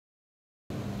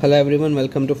Hello everyone,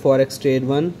 welcome to Forex Trade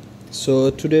 1.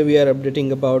 So today we are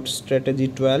updating about strategy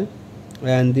 12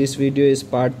 and this video is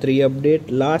part 3 update.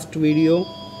 Last video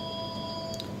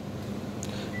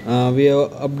we have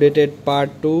updated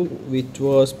part 2 which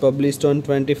was published on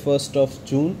 21st of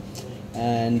June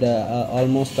and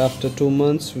almost after 2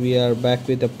 months we are back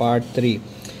with a part 3.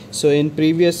 So in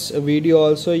previous video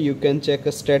also you can check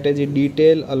a strategy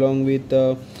detail along with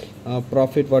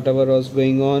profit whatever was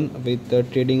going on with the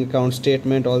trading account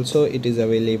statement also it is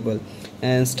available.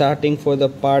 And starting for the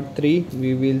part 3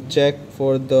 we will check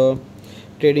for the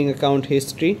trading account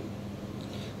history,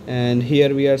 and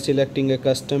here we are selecting a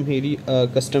custom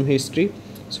history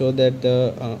so that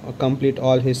the complete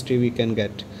all history we can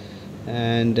get,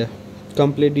 and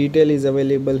complete detail is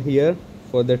available here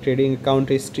for the trading account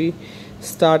history,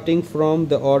 starting from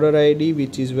the order ID,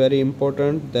 which is very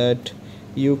important that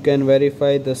you can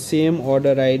verify the same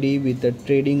order ID with the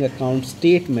trading account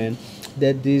statement,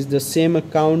 that this is the same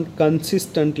account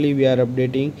consistently we are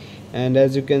updating. And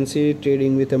as you can see,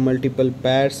 trading with a multiple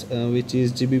pairs which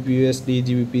is GBP USD,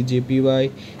 GBP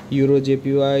JPY, Euro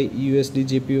JPY, USD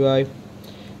JPY,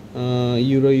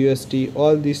 Euro USD.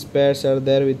 All these pairs are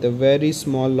there with a very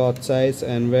small lot size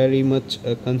and very much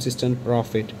consistent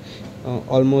profit.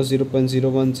 Almost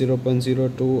 0.01,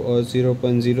 0.02 or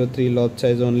 0.03 lot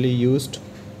size only used.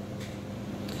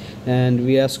 And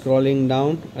we are scrolling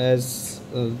down as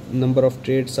number of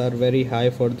trades are very high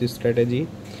for this strategy.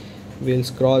 We'll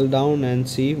scroll down and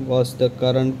see what's the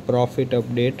current profit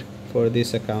update for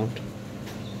this account.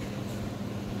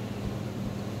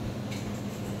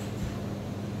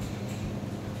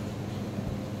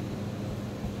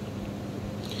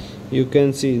 You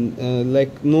can see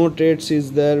like no trades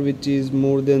is there which is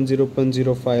more than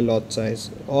 0.05 lot size.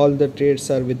 All the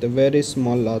trades are with a very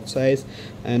small lot size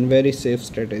and very safe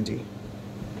strategy.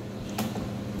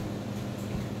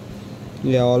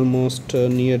 Yeah, almost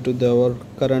near to our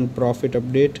current profit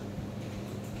update.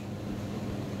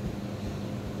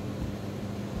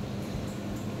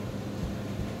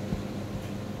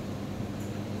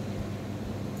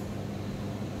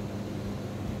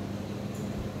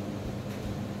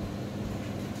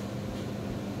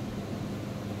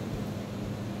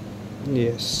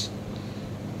 Yes,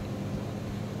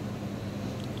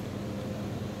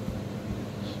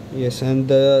 and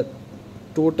the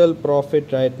total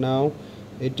profit right now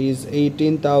it is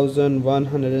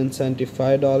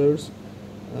 $18,175.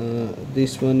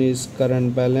 This one is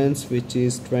current balance, which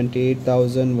is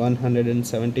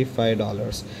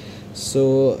 $28,175.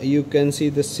 so you can see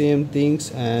the same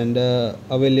things, and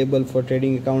available for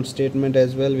trading account statement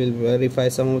as well. We'll verify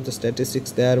some of the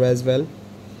statistics there as well.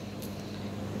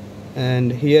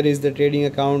 And here is the trading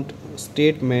account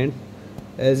statement.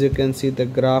 As you can see the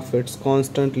graph, it's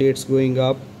going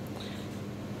up.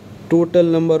 Total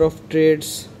number of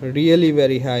trades really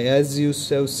very high, as you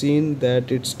have seen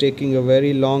that it's taking a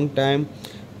very long time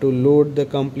to load the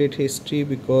complete history,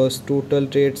 because total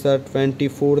trades are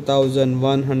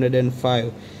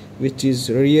 24,105, which is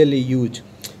really huge.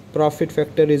 Profit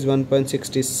factor is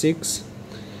 1.66.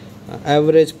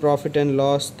 Average profit and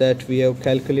loss that we have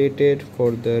calculated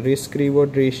for the risk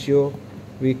reward ratio,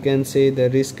 we can say the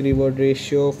risk reward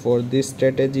ratio for this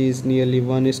strategy is nearly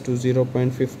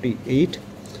 1:0.58,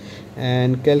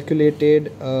 and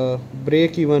calculated a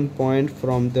break-even point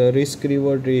from the risk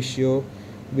reward ratio,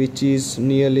 which is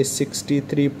nearly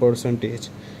 63%,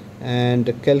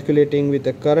 and calculating with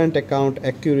the current account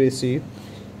accuracy,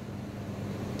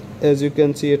 as you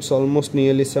can see it's almost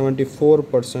nearly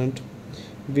 74%.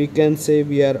 We can say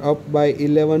we are up by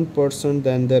 11%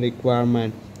 than the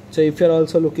requirement. So if you're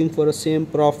also looking for a same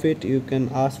profit, you can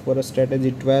ask for a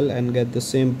strategy 12 and get the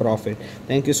same profit.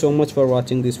 Thank you so much for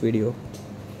watching this video.